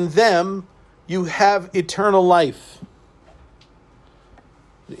that in them you have eternal life.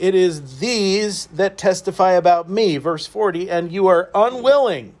 It is these that testify about me, verse 40, and you are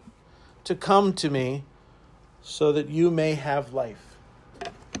unwilling to come to me so that you may have life.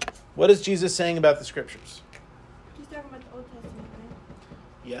 What is Jesus saying about the scriptures? He's talking about the Old Testament, right?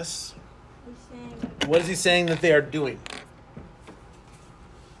 Yes. He's saying What is he saying that they are doing?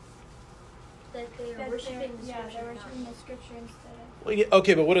 That they that are worshiping the they're scripture. worshiping the scripture instead of... Well, yeah,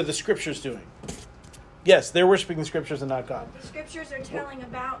 okay, but what are the scriptures doing? Yes, they're worshiping the scriptures and not God. The scriptures are telling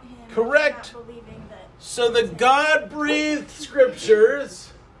about him. Correct. Not believing that. So the God-breathed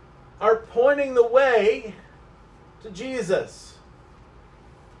scriptures are pointing the way to Jesus.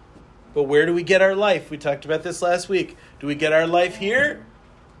 But where do we get our life? We talked about this last week. Do we get our life here?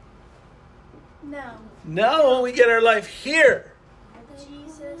 No. No, we get our life here.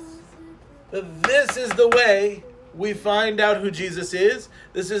 Jesus. But this is the way we find out who Jesus is.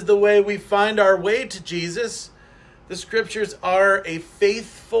 This is the way we find our way to Jesus. The scriptures are a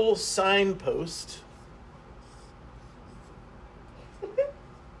faithful signpost.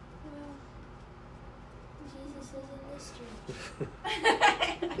 Jesus is a mystery.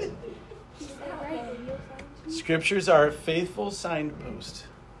 Scriptures are a faithful signpost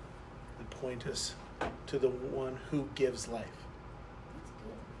that point us to the one who gives life.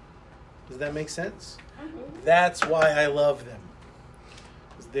 Does that make sense? That's why I love them.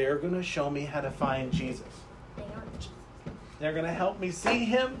 Because they're going to show me how to find Jesus. They aren't Jesus. They're going to help me see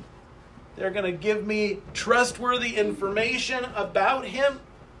him. They're going to give me trustworthy information about him.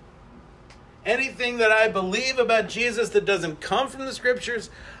 Anything that I believe about Jesus that doesn't come from the scriptures,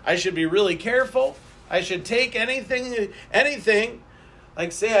 I should be really careful. I should take anything,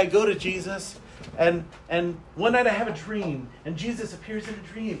 like say I go to Jesus and one night I have a dream and Jesus appears in a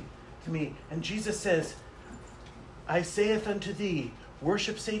dream to me and Jesus says, I saith unto thee,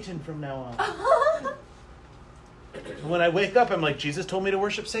 worship Satan from now on. And when I wake up, I'm like, Jesus told me to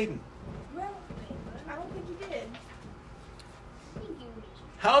worship Satan. Well, I don't think he did.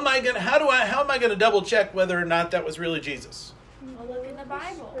 How am I gonna double check whether or not that was really Jesus? Well, look in the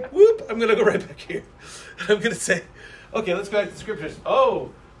Bible. Whoop! I'm gonna go right back here. I'm gonna say, okay, let's go back to the scriptures.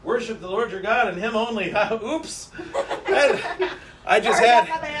 Oh, worship the Lord your God and Him only. Oops! I just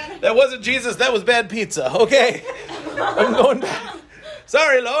that wasn't Jesus. That was bad pizza. Okay, I'm going back.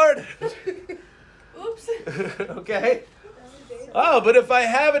 Sorry, Lord. Oops. Okay. Oh, but if I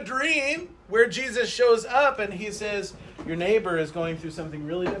have a dream where Jesus shows up and he says, your neighbor is going through something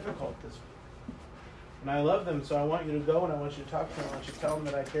really difficult this week. And I love them, so I want you to go and I want you to talk to them. I want you to tell them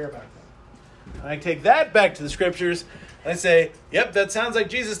that I care about them. And I take that back to the scriptures and I say, yep, that sounds like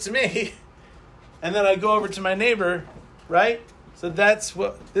Jesus to me. And then I go over to my neighbor, right? So that's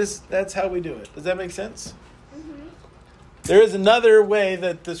how we do it. Does that make sense? Mm-hmm. There is another way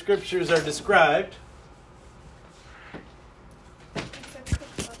that the scriptures are described. A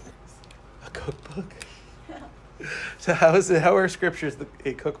cookbook? So how are scriptures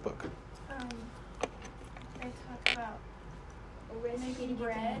a cookbook? They talk about making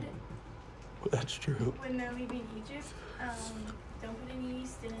bread Well, that's true. when they're leaving Egypt. Don't put any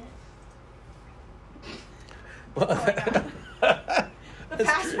yeast in it. Well, The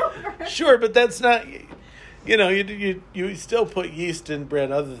Passover. sure, but that's not. You still put yeast in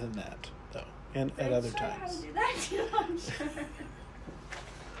bread other than that, though, and at other How to times. do that too, I'm sure.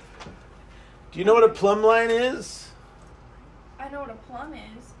 Do you know what a plumb line is? I know what a plum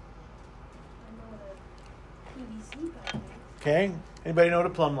is. I know what a PVC pipe is. Okay. Anybody know what a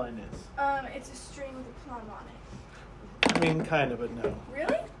plumb line is? It's a string with a plum on it. I mean, kind of, but no.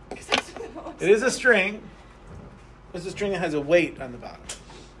 Really? 'Cause that's what it looks It is a string. It's a string that has a weight on the bottom.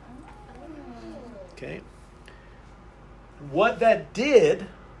 Okay. What that did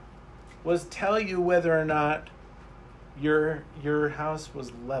was tell you whether or not your house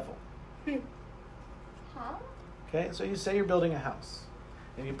was level. Huh? Okay, so you say you're building a house,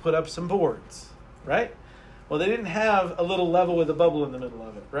 and you put up some boards, right? Well, they didn't have a little level with a bubble in the middle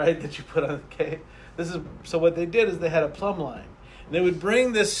of it, right? That you put on. Okay, so what they did is they had a plumb line. And they would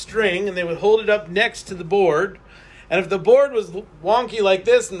bring this string and they would hold it up next to the board. And if the board was wonky like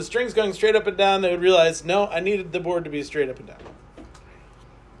this and the string's going straight up and down, they would realize, no, I needed the board to be straight up and down.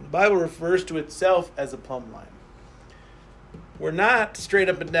 The Bible refers to itself as a plumb line. We're not straight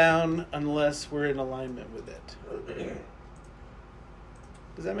up and down unless we're in alignment with it.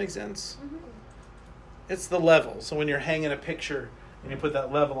 Does that make sense? Mm-hmm. It's the level. So when you're hanging a picture and you put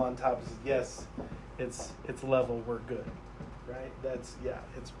that level on top, yes, it's level, we're good. Right?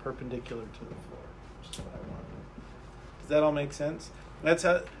 It's perpendicular to the floor, which is what I want. Does that all make sense? That's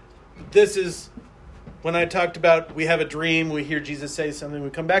how, this is, when I talked about we have a dream, we hear Jesus say something,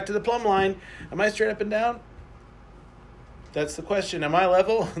 we come back to the plumb line. Am I straight up and down? That's the question. Am I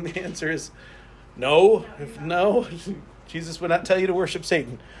level? And the answer is no. If no, Jesus would not tell you to worship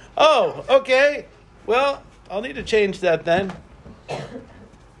Satan. Oh, okay. Well, I'll need to change that then. All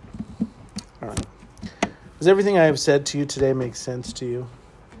right. Does everything I have said to you today make sense to you?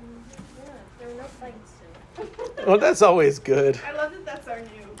 Yeah, there were no fights. Well, that's always good. I love that that's our new.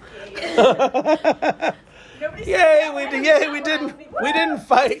 Yay! We didn't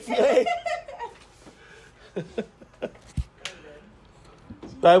fight. Yay!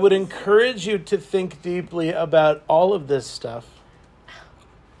 I would encourage you to think deeply about all of this stuff.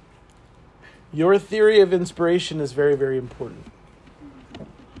 Your theory of inspiration is very, very important.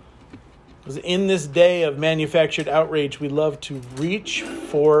 Because in this day of manufactured outrage, we love to reach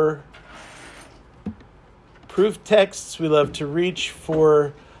for proof texts. We love to reach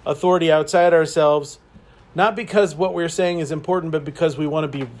for authority outside ourselves, not because what we're saying is important, but because we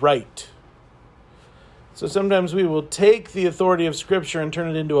want to be right. So sometimes we will take the authority of Scripture and turn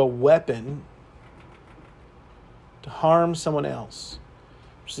it into a weapon to harm someone else,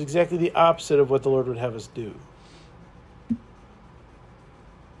 which is exactly the opposite of what the Lord would have us do.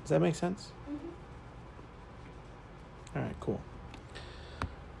 Does that make sense? Mm-hmm. All right, cool.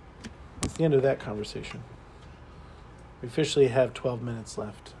 That's the end of that conversation. We officially have 12 minutes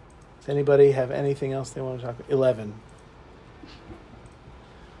left. Does anybody have anything else they want to talk about? 11.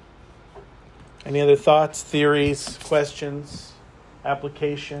 Any other thoughts, theories, questions,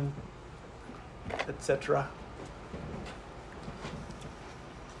 application, etc.?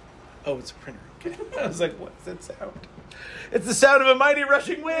 Oh, it's a printer. Okay. I was like, what's that sound? It's the sound of a mighty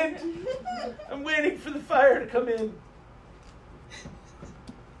rushing wind. I'm waiting for the fire to come in.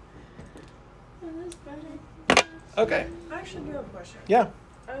 Okay. I actually do have a question. Yeah.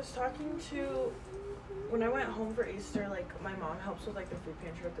 I was talking to, when I went home for Easter, like, my mom helps with, like, the food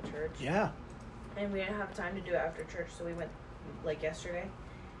pantry at the church. Yeah. And we didn't have time to do it after church, so we went, like, yesterday.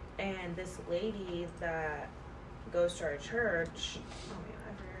 And this lady that goes to our church, oh, man,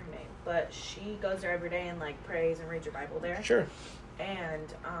 I forget her name, but she goes there every day and, like, prays and reads her Bible there. Sure.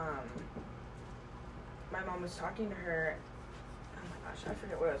 And, my mom was talking to her, oh, my gosh, I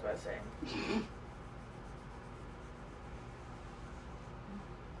forget what I was about to say.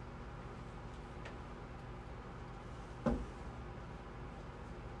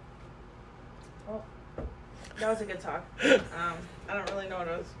 That was a good talk. I don't really know what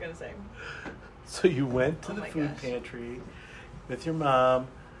I was going to say. So you went to the food pantry with your mom,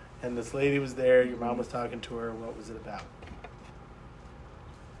 and this lady was there. Your mom was talking to her. What was it about?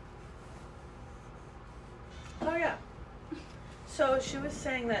 Oh, yeah. So she was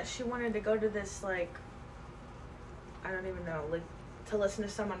saying that she wanted to go to this, like, I don't even know, like, to listen to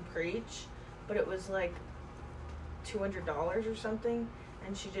someone preach, but it was, like, $200 or something,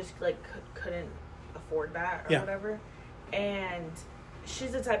 and she just, like, couldn't afford that or whatever. And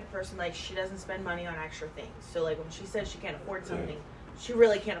she's the type of person, like, she doesn't spend money on extra things. So, like, when she says she can't afford something, she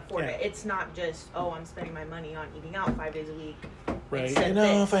really can't afford it. It's not just, oh, I'm spending my money on eating out 5 days a week. Right. You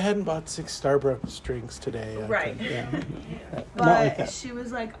know, if I hadn't bought 6 Starbucks drinks today. Right. But like she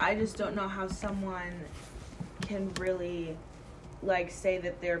was like, I just don't know how someone can really, like, say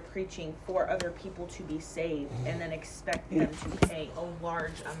that they're preaching for other people to be saved and then expect them to pay a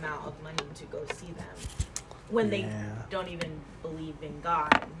large amount of money to go see them when they don't even believe in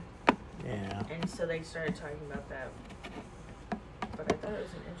God. Yeah. And so they started talking about that. But I thought it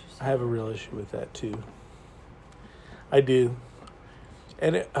was an interesting. I have a real issue with that too. I do.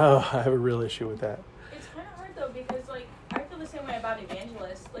 And I have a real issue with that. It's kind of hard though because, like, I feel the same way about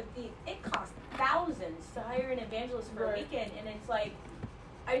evangelists. Like, it costs thousands to hire an evangelist for a weekend, and it's like,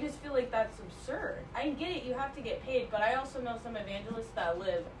 I just feel like that's absurd. I get it, you have to get paid, but I also know some evangelists that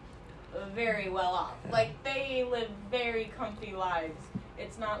live very well off. Like, they live very comfy lives.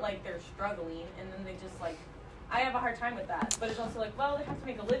 It's not like they're struggling, and then they just, like, I have a hard time with that. But it's also like, well, they have to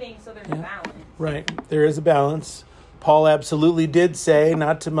make a living, so there's a balance. Right. There is a balance. Paul absolutely did say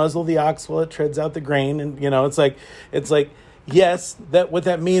not to muzzle the ox while it treads out the grain. And, it's like, yes, that what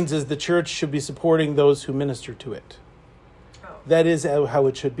that means is the church should be supporting those who minister to it. Oh. That is how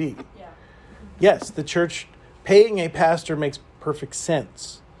it should be. Yeah. Yes, the church paying a pastor makes perfect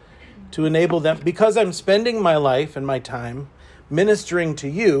sense to enable them, because I'm spending my life and my time ministering to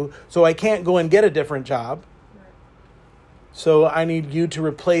you, so I can't go and get a different job. Right. So I need you to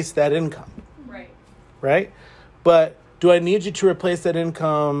replace that income. Right. Right? But do I need you to replace that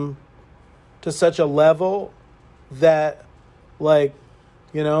income to such a level that, like,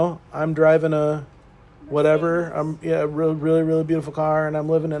 I'm driving a whatever, really, really, really beautiful car, and I'm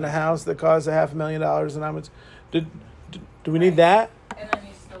living in a house that costs $500,000, and I'm, do we need that? And then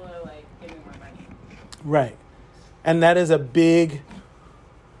you still are like, give me more money. Right. And that is a big,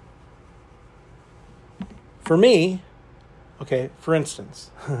 for me, okay, for instance,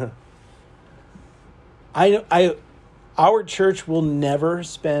 our church will never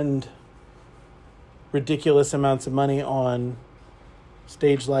spend ridiculous amounts of money on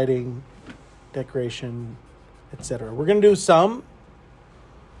stage lighting, decoration, etc. We're going to do some,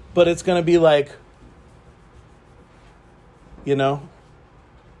 but it's going to be like,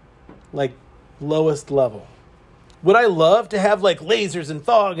 like lowest level. Would I love to have like lasers and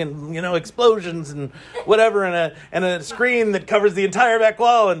fog and explosions and whatever and a screen that covers the entire back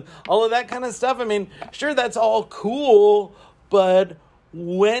wall and all of that kind of stuff? I mean, sure, that's all cool, but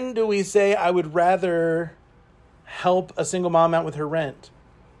when do we say I would rather help a single mom out with her rent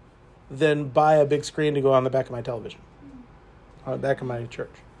than buy a big screen to go on the back of my television, on the back of my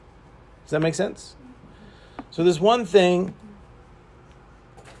church? Does that make sense? So there's one thing,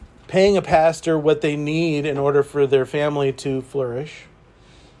 paying a pastor what they need in order for their family to flourish.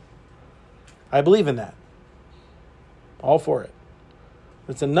 I believe in that. All for it.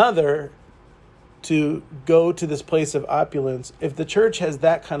 It's another to go to this place of opulence. If the church has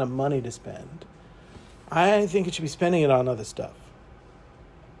that kind of money to spend, I think it should be spending it on other stuff.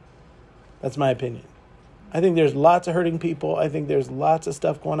 That's my opinion. I think there's lots of hurting people. I think there's lots of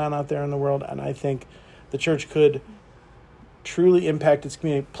stuff going on out there in the world, and I think the church could truly impact its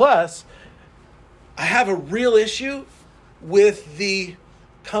community. Plus, I have a real issue with the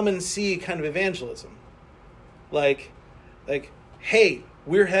come and see kind of evangelism. Like, hey,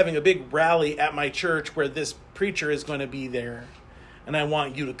 we're having a big rally at my church where this preacher is going to be there, and I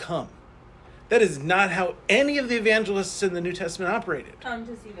want you to come. That is not how any of the evangelists in the New Testament operated. Come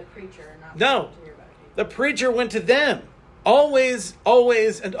to see the preacher, not No. to hear about Jesus. The preacher went to them. Always,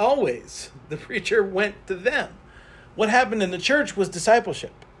 always, and always. The preacher went to them. What happened in the church was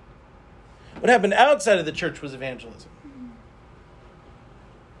discipleship. What happened outside of the church was evangelism.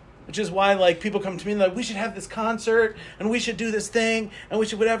 Which is why, like, people come to me and like, we should have this concert, and we should do this thing, and we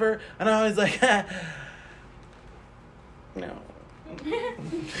should whatever. And I'm always like, no.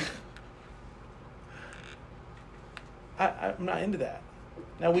 I'm not into that.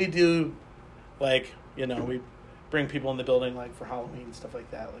 Now we do, like, we bring people in the building, like, for Halloween and stuff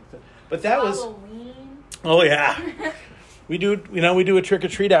like that. But that was... Halloween? Oh, yeah. We do a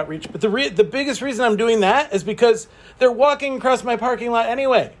trick-or-treat outreach. But the biggest reason I'm doing that is because they're walking across my parking lot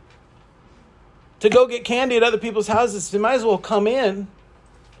anyway. To go get candy at other people's houses, they might as well come in.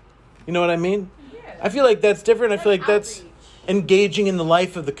 You know what I mean? Yeah. I feel like that's different. I feel like that's outreach. engaging in the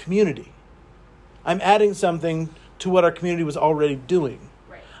life of the community. I'm adding something to what our community was already doing.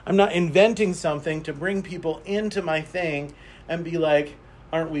 Right. I'm not inventing something to bring people into my thing and be like,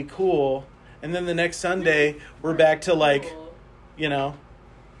 aren't we cool? And then the next Sunday, we're back to like,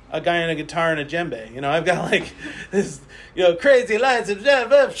 a guy and a guitar and a djembe. I've got like this, crazy lights and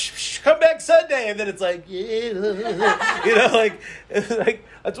come back Sunday. And then it's like, like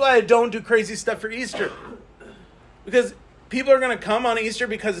that's why I don't do crazy stuff for Easter. Because people are going to come on Easter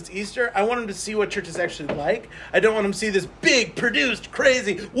because it's Easter. I want them to see what church is actually like. I don't want them to see this big, produced,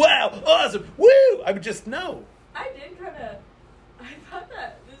 crazy, wow, awesome, woo. I would just know. I thought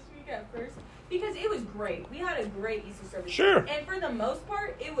that this week at first, because it was great. We had a great Easter service. Sure. And for the most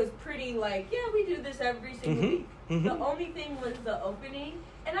part, it was pretty like, yeah, we do this every single week. Mm-hmm. The only thing was the opening.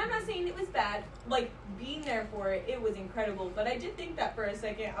 And I'm not saying it was bad. Like, being there for it, it was incredible. But I did think that for a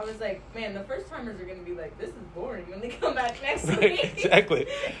second. I was like, man, the first timers are going to be like, this is boring when they come back next week. Exactly.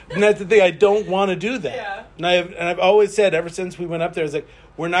 And that's the thing. I don't want to do that. Yeah. And I've always said, ever since we went up there, it's like,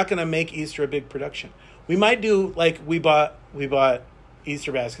 we're not going to make Easter a big production. We might do, like, we bought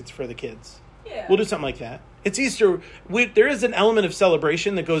Easter baskets for the kids. Yeah. We'll do something like that. It's Easter. There is an element of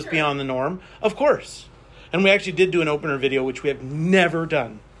celebration that goes beyond the norm, of course. And we actually did do an opener video, which we have never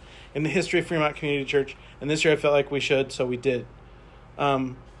done in the history of Fremont Community Church. And this year I felt like we should, so we did.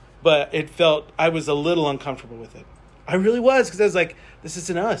 But I was a little uncomfortable with it. I really was, because I was like, this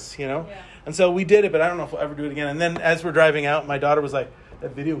isn't us, you know? Yeah. And so we did it, but I don't know if we'll ever do it again. And then as we're driving out, my daughter was like,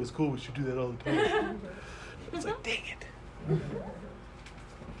 that video was cool. We should do that all the time. I was like, dang it.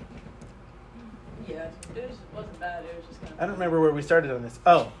 Yeah, it wasn't bad. It was just kind of. I don't remember where we started on this.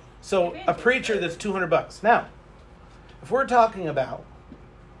 Oh, so a preacher that's $200. Now, if we're talking about,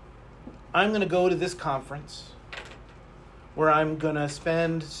 I'm going to go to this conference where I'm going to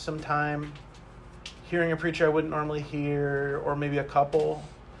spend some time hearing a preacher I wouldn't normally hear, or maybe a couple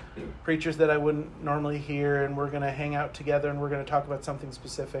preachers that I wouldn't normally hear, and we're going to hang out together and we're going to talk about something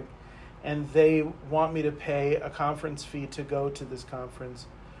specific, and they want me to pay a conference fee to go to this conference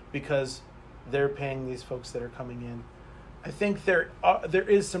because they're paying these folks that are coming in. I think there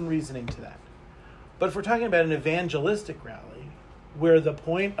is some reasoning to that. But if we're talking about an evangelistic rally where the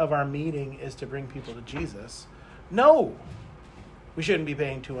point of our meeting is to bring people to Jesus, no, we shouldn't be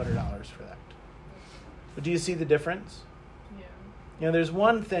paying $200 for that. But do you see the difference? Yeah. You know, there's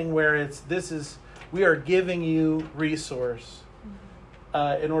one thing where we are giving you resource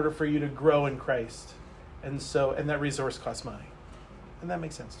in order for you to grow in Christ. And that resource costs money. And that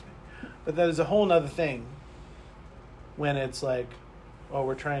makes sense to me. But that is a whole nother thing when it's like, oh,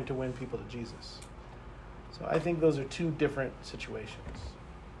 we're trying to win people to Jesus. So I think those are two different situations,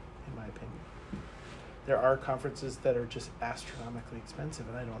 in my opinion. There are conferences that are just astronomically expensive,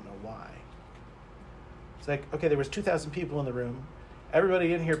 and I don't know why. It's like, okay, there was 2,000 people in the room.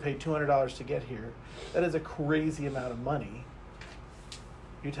 Everybody in here paid $200 to get here. That is a crazy amount of money.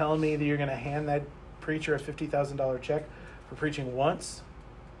 You're telling me that you're going to hand that preacher a $50,000 check for preaching once?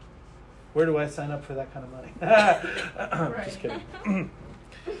 Where do I sign up for that kind of money? Just kidding.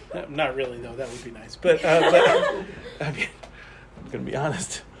 Not really, though. That would be nice. But I mean, I'm going to be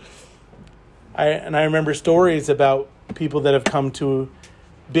honest. I remember stories about people that have come to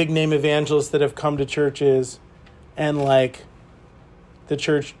big name evangelists that have come to churches, and like the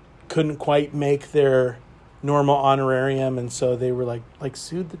church couldn't quite make their normal honorarium, and so they were like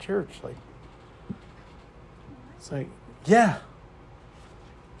sued the church. Like, it's like, yeah.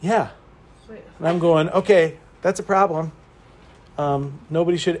 And I'm going, okay, that's a problem.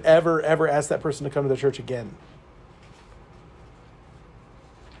 Nobody should ever ask that person to come to the church again.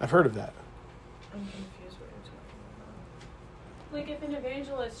 I've heard of that. I'm confused what you're talking about. Like if an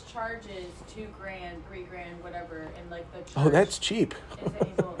evangelist charges $2,000, $3,000, whatever, and like the church Oh, that's cheap. is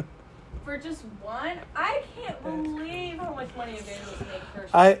able for just one, I can't believe how much money evangelists make for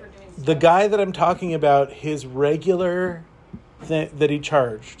doing stuff. The guy that I'm talking about, his regular thing that he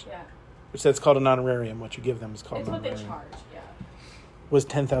charged, which that's called an honorarium. What you give them is called it's an what they honorarium. charge, Was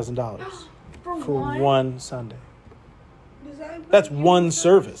 $10,000 for one Sunday. Does that include That's you? one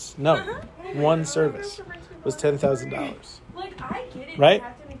service. No, one service was $10,000. Like, I get it. Right? You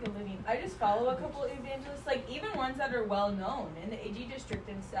have to make a living. I just follow a couple of evangelists, like, even ones that are well known in the AG district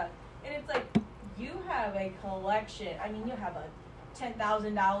and stuff. And it's like, you have a collection. I mean, you have a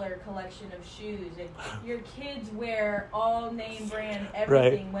 $10,000 collection of shoes, and your kids wear all name brand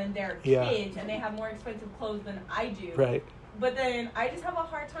everything when they're kids, and they have more expensive clothes than I do. Right. But then I just have a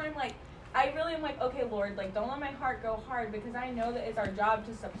hard time, like, I really am like, okay, Lord, like, don't let my heart go hard, because I know that it's our job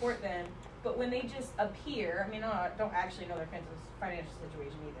to support them. But when they just appear, I mean, I don't actually know their financial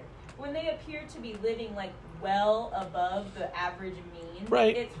situation either. When they appear to be living, like, well above the average mean,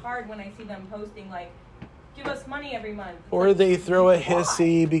 it's hard when I see them posting, like, give us money every month. It's Or like, they throw a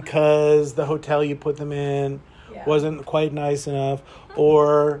hissy because the hotel you put them in wasn't quite nice enough.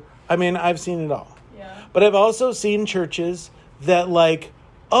 Or, I mean, I've seen it all. Yeah. But I've also seen churches that like,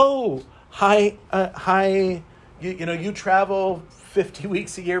 oh, hi, you travel 50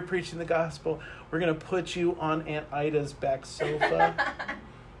 weeks a year preaching the gospel. We're going to put you on Aunt Ida's back sofa.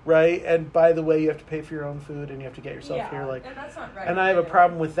 Right? And by the way, you have to pay for your own food and you have to get yourself here. Like, and that's not right. And I have a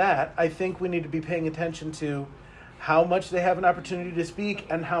problem with that. I think we need to be paying attention to how much they have an opportunity to speak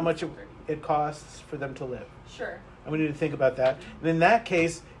and how much it costs for them to live. Sure. And we need to think about that. And in that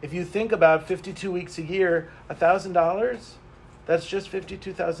case, if you think about 52 weeks a year, $1,000, that's just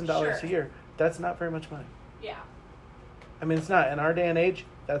 $52,000 a year. That's not very much money. Yeah. I mean, it's not. In our day and age,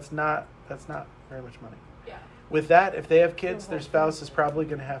 that's not very much money. Yeah. With that, if they have kids, their spouse is probably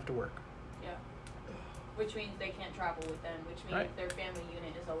going to have to work. Yeah. Which means they can't travel with them, which means their family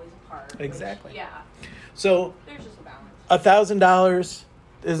unit is always apart. Exactly. Which, So there's just a balance. $1,000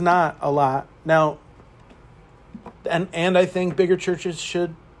 is not a lot. Now, and I think bigger churches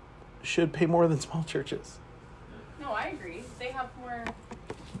should pay more than small churches. No, I agree. They have more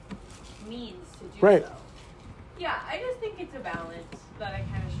means to do Right. so. Yeah, I just think it's a balance that I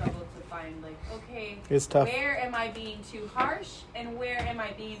kind of struggle find like, okay, It's tough. where am I being too harsh and where am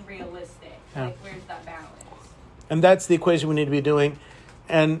I being realistic? Yeah. Like, where's that balance? And that's the equation we need to be doing.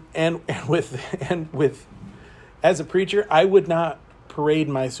 And with as a preacher, I would not parade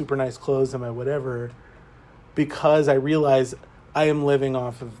my super nice clothes and my whatever because I realize I am living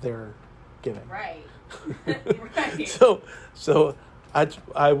off of their giving. Right. Right. So that's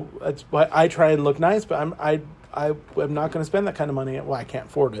why I try and look nice, but I'm not going to spend that kind of money. Well, I can't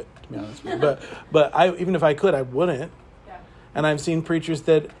afford it, to be honest with you. But even if I could, I wouldn't. Yeah. And I've seen preachers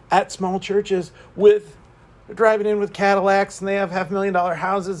that at small churches they're driving in with Cadillacs and they have $500,000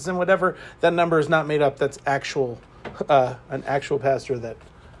 houses and whatever. That number is not made up. That's an actual pastor that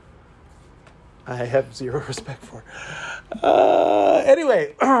I have zero respect for.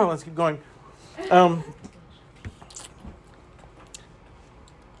 Anyway, let's keep going.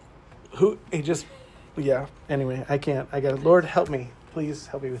 Anyway, I can't. I got Lord, help me. Please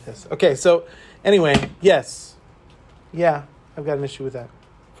help me with this. Okay, so anyway, yes. Yeah, I've got an issue with that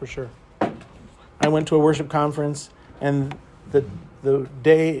for sure. I went to a worship conference and the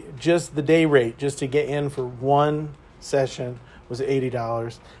day rate just to get in for one session was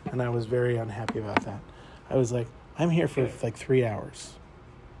 $80, and I was very unhappy about that. I was like, I'm here for like 3 hours,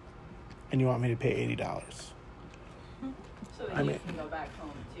 and you want me to pay $80? So that you can go back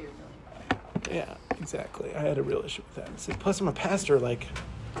home to your $1 million house. Yeah, exactly. I had a real issue with that. I said, plus I'm a pastor, like,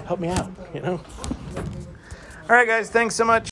 help me out, you know? All right, guys, thanks so much.